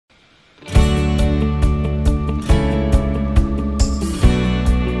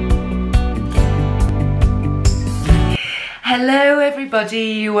Hello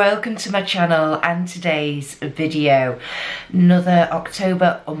everybody, welcome to my channel and today's video. Another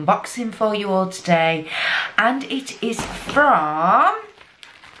October unboxing for you all today, and it is from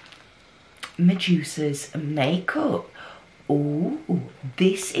Medusa's makeup. Ooh,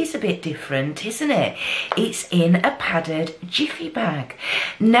 this is a bit different, isn't it? It's in a padded jiffy bag.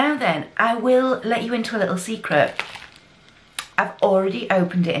 Now then, I will let you into a little secret. I've already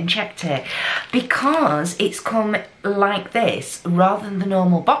opened it and checked it because it's come like this rather than the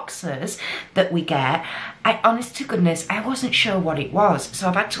normal boxes that we get. Honest to goodness, I wasn't sure what it was, so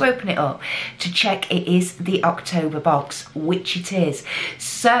I've had to open it up to check it is the October box, which it is.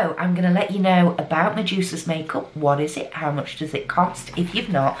 So I'm going to let you know about Medusa's makeup. What is it? How much does it cost if you've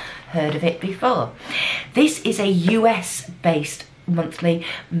not heard of it before? This is a US based monthly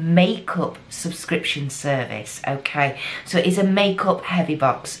makeup subscription service. Okay, so it is a makeup heavy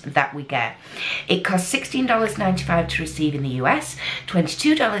box that we get. It costs $16.95 to receive in the US,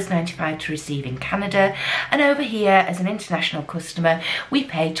 $22.95 to receive in Canada, and over here as an international customer we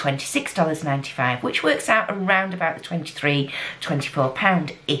pay $26.95, which works out around about the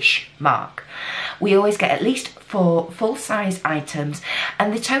 £23–24 ish mark. We always get at least 4 full-size items,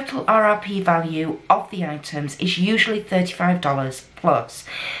 and the total RRP value of the items is usually $35 plus.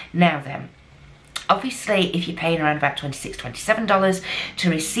 Now then, obviously if you're paying around about $26–27 to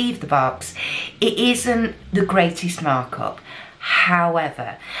receive the box, it isn't the greatest markup.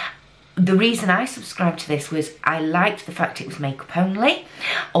 However, the reason I subscribed to this was I liked the fact it was makeup only,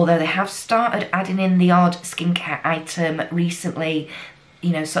 although they have started adding in the odd skincare item recently,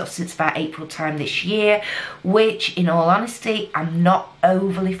 you know, sort of since about April time this year, which in all honesty I'm not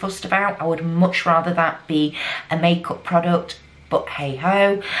overly fussed about. I would much rather that be a makeup product, but hey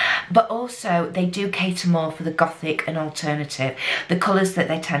ho. But also they do cater more for the Gothic and alternative, the colours that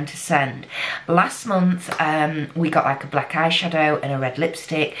they tend to send. Last month we got like a black eyeshadow and a red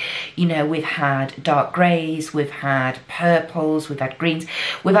lipstick. You know, we've had dark greys, we've had purples, we've had greens,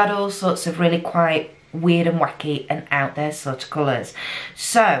 we've had all sorts of really quite weird and wacky and out there sort of colours.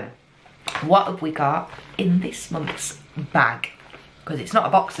 So what have we got in this month's bag? Because it's not a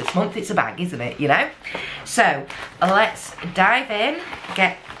box this month, it's a bag, isn't it, you know? So let's dive in,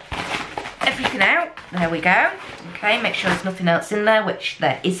 get everything out. There we go. Okay, make sure there's nothing else in there, which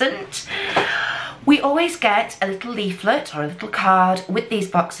there isn't. We always get a little leaflet or a little card with these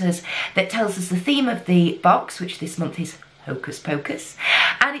boxes that tells us the theme of the box, which this month is Hocus Pocus,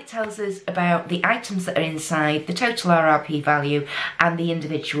 and it tells us about the items that are inside, the total RRP value, and the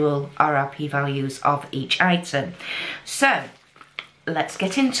individual RRP values of each item. So let's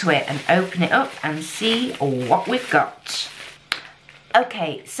get into it and open it up and see what we've got.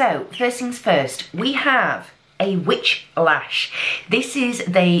 Okay, so first things first, we have a witch lash. This is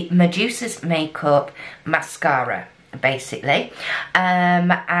the Medusa's makeup mascara, basically.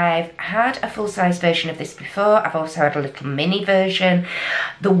 I've had a full-size version of this before. I've also had a little mini version.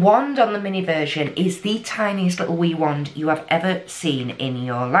 The wand on the mini version is the tiniest little wee wand you have ever seen in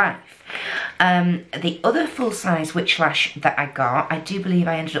your life. The other full-size witch lash that I got, I do believe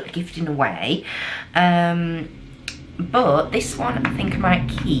I ended up gifting away. But this one I think I might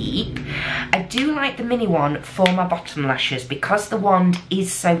keep. I do like the mini one for my bottom lashes because the wand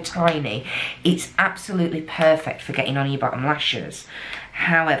is so tiny. It's absolutely perfect for getting on your bottom lashes.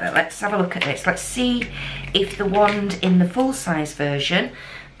 However, let's have a look at this. Let's see if the wand in the full-size version,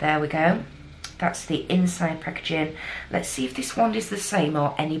 there we go, that's the inside packaging. Let's see if this wand is the same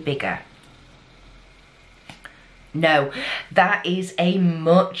or any bigger. No, that is a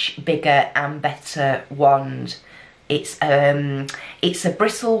much bigger and better wand. It's a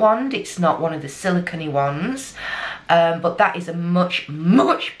bristle wand, it's not one of the silicone-y ones, but that is a much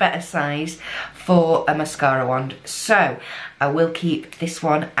better size for a mascara wand. So I will keep this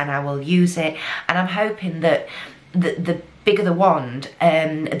one and I will use it, and I'm hoping that the bigger the wand,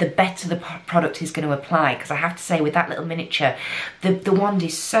 the better the product is going to apply, because I have to say with that little miniature, the wand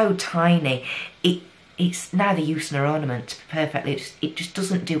is so tiny, it's neither use nor ornament perfectly. It just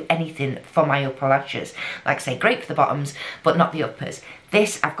doesn't do anything for my upper lashes. Like I say, great for the bottoms, but not the uppers.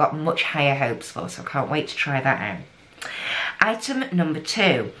 This I've got much higher hopes for, so I can't wait to try that out. Item number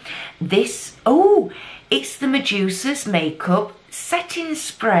 2. This, oh, it's the Medusa's makeup setting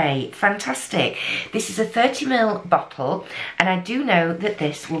spray. Fantastic. This is a 30ml bottle, and I do know that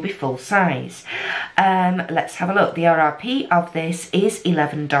this will be full size. Let's have a look. The RRP of this is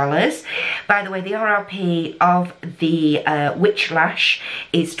 $11. By the way, the RRP of the witch lash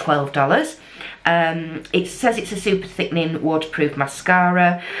is $12. It says it's a super thickening waterproof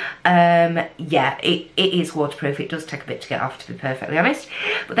mascara. Yeah, it is waterproof. It does take a bit to get off, to be perfectly honest.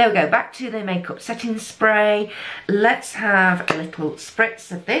 But there we go, back to the makeup setting spray. Let's have a little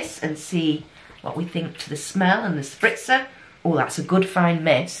spritz of this and see what we think to the smell and the spritzer. Oh, that's a good fine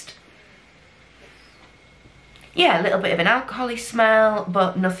mist. Yeah, a little bit of an alcohol-y smell,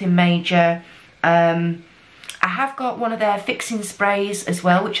 but nothing major. I have got one of their fixing sprays as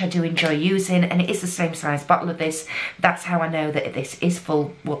well, which I do enjoy using, and it is the same size bottle of this. That's how I know that this is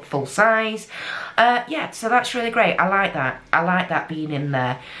full size. Yeah, so that's really great. I like that. I like that being in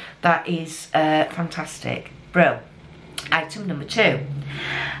there. That is fantastic. Bro. Item number 2.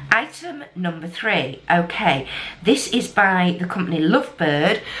 Item number 3. Okay, this is by the company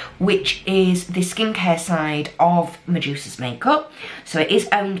Lovebird, which is the skincare side of Medusa's makeup. So it is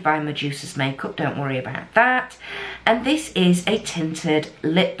owned by Medusa's makeup, don't worry about that. And this is a tinted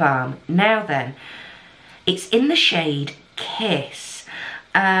lip balm. Now then, it's in the shade Kiss.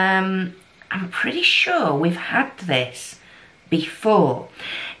 I'm pretty sure we've had this before.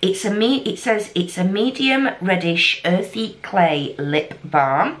 It says it's a medium reddish earthy clay lip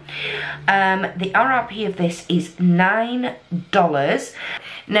balm. The RRP of this is $9.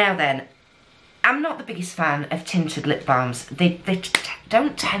 Now then, I'm not the biggest fan of tinted lip balms. They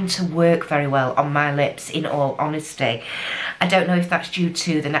don't tend to work very well on my lips, in all honesty. I don't know if that's due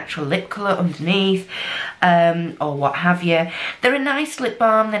to the natural lip colour underneath, or what have you. They're a nice lip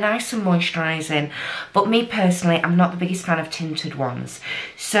balm, they're nice and moisturising, but me personally, I'm not the biggest fan of tinted ones.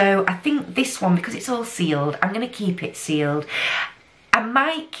 So I think this one, because it's all sealed, I'm going to keep it sealed. I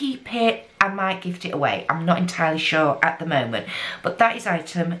might keep it, I might gift it away. I'm not entirely sure at the moment, but that is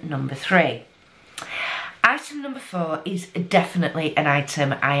item number 3. Item number 4 is definitely an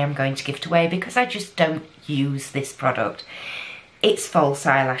item I am going to gift away because I just don't use this product. It's false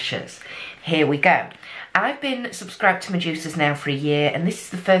eyelashes. Here we go. I've been subscribed to Medusa's now for a year, and this is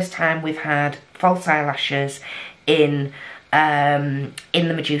the first time we've had false eyelashes in the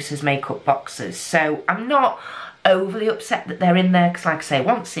Medusa's makeup boxes. So I'm not overly upset that they're in there because, like I say,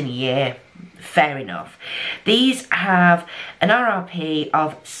 once in a year, fair enough. These have an RRP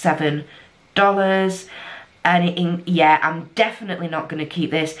of $7. And yeah, I'm definitely not going to keep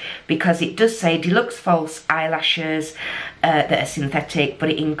this because it does say deluxe false eyelashes that are synthetic,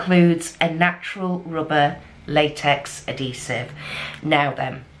 but it includes a natural rubber latex adhesive. Now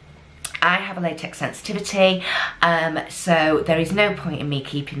then, I have a latex sensitivity, so there is no point in me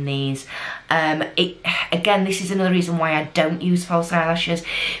keeping these. Again, this is another reason why I don't use false eyelashes,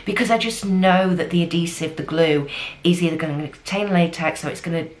 because I just know that the adhesive, the glue, is either going to contain latex, or there's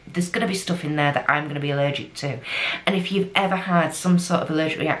going to be stuff in there that I'm going to be allergic to. And if you've ever had some sort of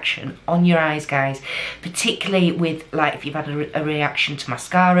allergic reaction on your eyes, guys, particularly with, like, if you've had a reaction to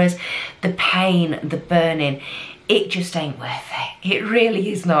mascaras, the pain, the burning, it just ain't worth it. It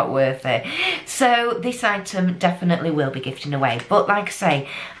really is not worth it. So this item definitely will be gifting away. But like I say,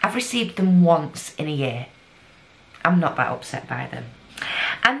 I've received them once in a year. I'm not that upset by them.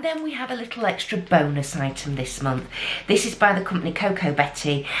 And then we have a little extra bonus item this month. This is by the company Coco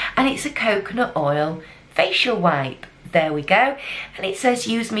Betty, and it's a coconut oil facial wipe. There we go. And it says,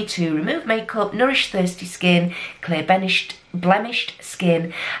 use me to remove makeup, nourish thirsty skin, clear blemished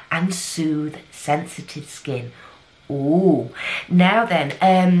skin, and soothe sensitive skin. Ooh, now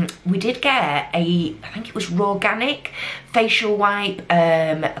then, we did get I think it was Organic facial wipe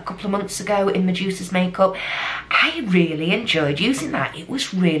a couple of months ago in Medusa's makeup. I really enjoyed using that. It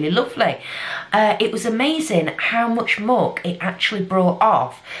was really lovely. It was amazing how much muck it actually brought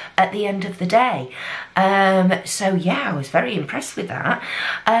off at the end of the day. So yeah, I was very impressed with that.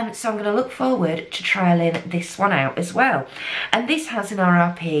 So I'm going to look forward to trialling this one out as well. And this has an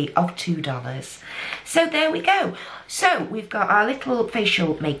RRP of $2. So there we go. So we've got our little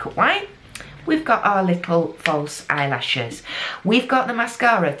facial makeup wipe. We've got our little false eyelashes. We've got the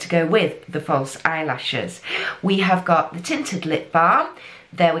mascara to go with the false eyelashes. We have got the tinted lip balm.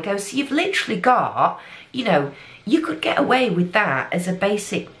 There we go. So you've literally got, you know, you could get away with that as a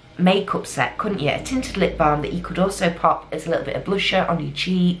basic makeup set, couldn't you? A tinted lip balm that you could also pop as a little bit of blusher on your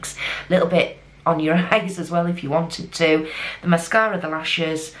cheeks, a little bit on your eyes as well if you wanted to. The mascara, the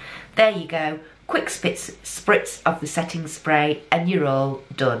lashes, there you go. Quick spritz of the setting spray and you're all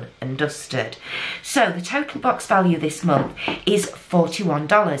done and dusted. So the total box value this month is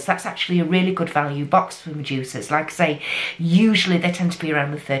 $41. That's actually a really good value box for Medusa's. Like I say, usually they tend to be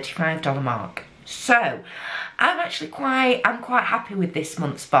around the $35 mark. So I'm quite happy with this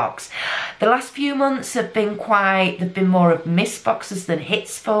month's box. The last few months have been they've been more of miss boxes than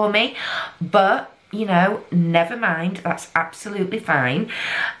hits for me, but you know, never mind, that's absolutely fine.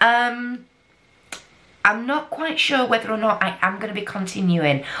 I'm not quite sure whether or not I am going to be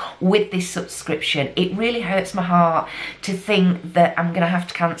continuing with this subscription. It really hurts my heart to think that I'm going to have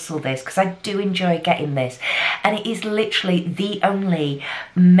to cancel this, because I do enjoy getting this. And it is literally the only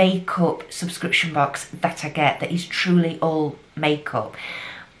makeup subscription box that I get that is truly all makeup.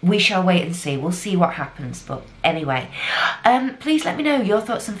 We shall wait and see. We'll see what happens. But anyway, please let me know your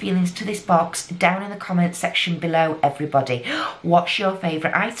thoughts and feelings to this box down in the comments section below, everybody. What's your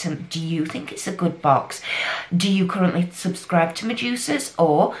favourite item? Do you think it's a good box? Do you currently subscribe to Medusa's?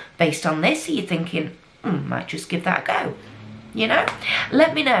 Or, based on this, are you thinking, might just give that a go? You know?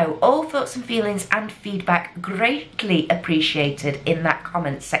 Let me know. All thoughts and feelings and feedback greatly appreciated in that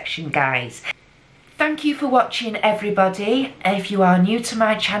comment section, guys. Thank you for watching, everybody. If you are new to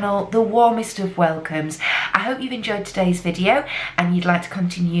my channel, the warmest of welcomes. I hope you've enjoyed today's video and you'd like to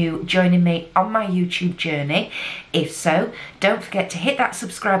continue joining me on my YouTube journey. If so, don't forget to hit that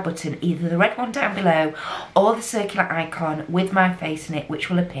subscribe button, either the red one down below or the circular icon with my face in it, which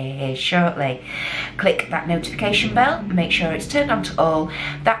will appear here shortly. Click that notification bell, make sure it's turned on to all.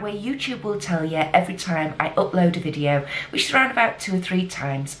 That way YouTube will tell you every time I upload a video, which is around about 2 or 3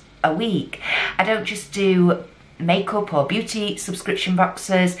 times a week. I don't just do makeup or beauty subscription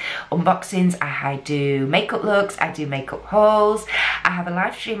boxes, unboxings. I do makeup looks, I do makeup hauls. I have a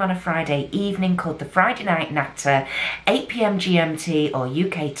live stream on a Friday evening called the Friday Night Natter, 8 PM GMT or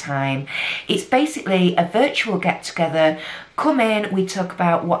UK time. It's basically a virtual get together. Come in, we talk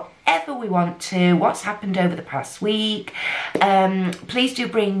about whatever we want to, what's happened over the past week. Please do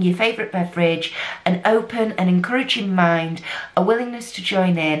bring your favourite beverage, an open and encouraging mind, a willingness to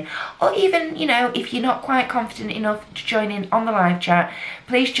join in, or even, you know, if you're not quite confident enough to join in on the live chat,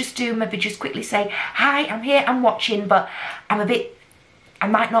 please just do maybe just quickly say, hi, I'm here, I'm watching, but I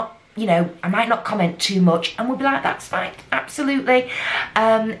might not comment too much, and we'll be like, that's fine, absolutely.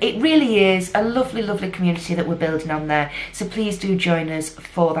 It really is a lovely, lovely community that we're building on there, so please do join us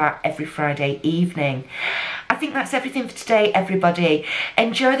for that every Friday evening. I think that's everything for today, everybody.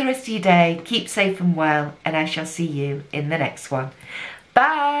 Enjoy the rest of your day, keep safe and well, and I shall see you in the next one.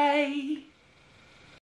 Bye!